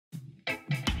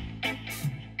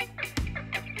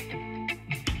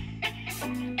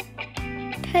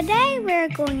Today we're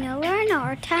going to learn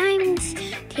our times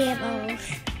tables.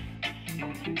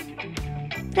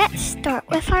 Let's start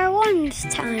with our ones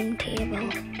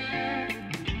timetable.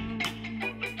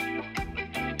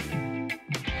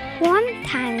 1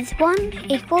 times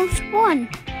 1 equals 1.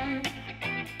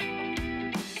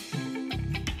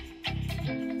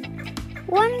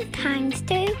 1 times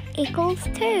 2 equals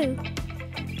 2.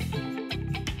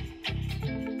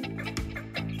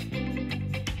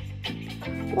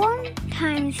 1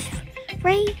 times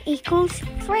 3 equals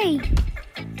 3.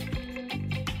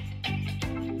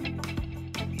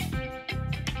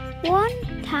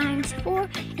 1 times 4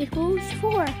 equals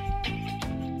 4.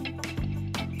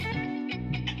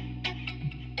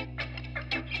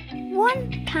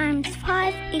 1 times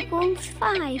 5 equals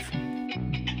 5.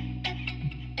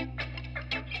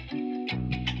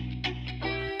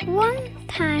 1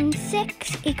 times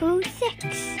 6 equals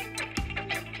 6.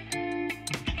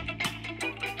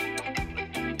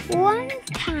 1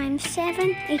 times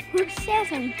 7 equals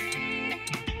 7.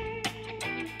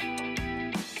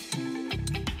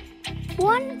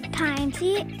 1 times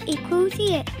 8 equals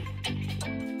 8.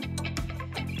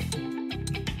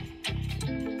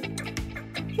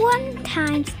 1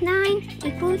 times 9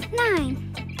 equals 9.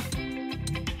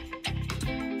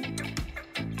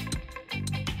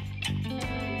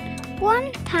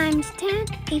 1 times 10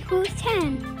 equals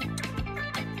 10.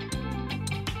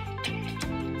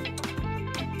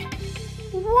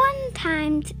 1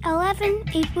 times 11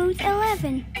 equals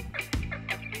 11.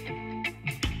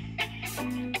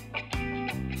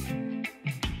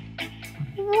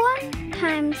 1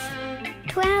 times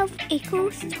 12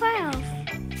 equals 12.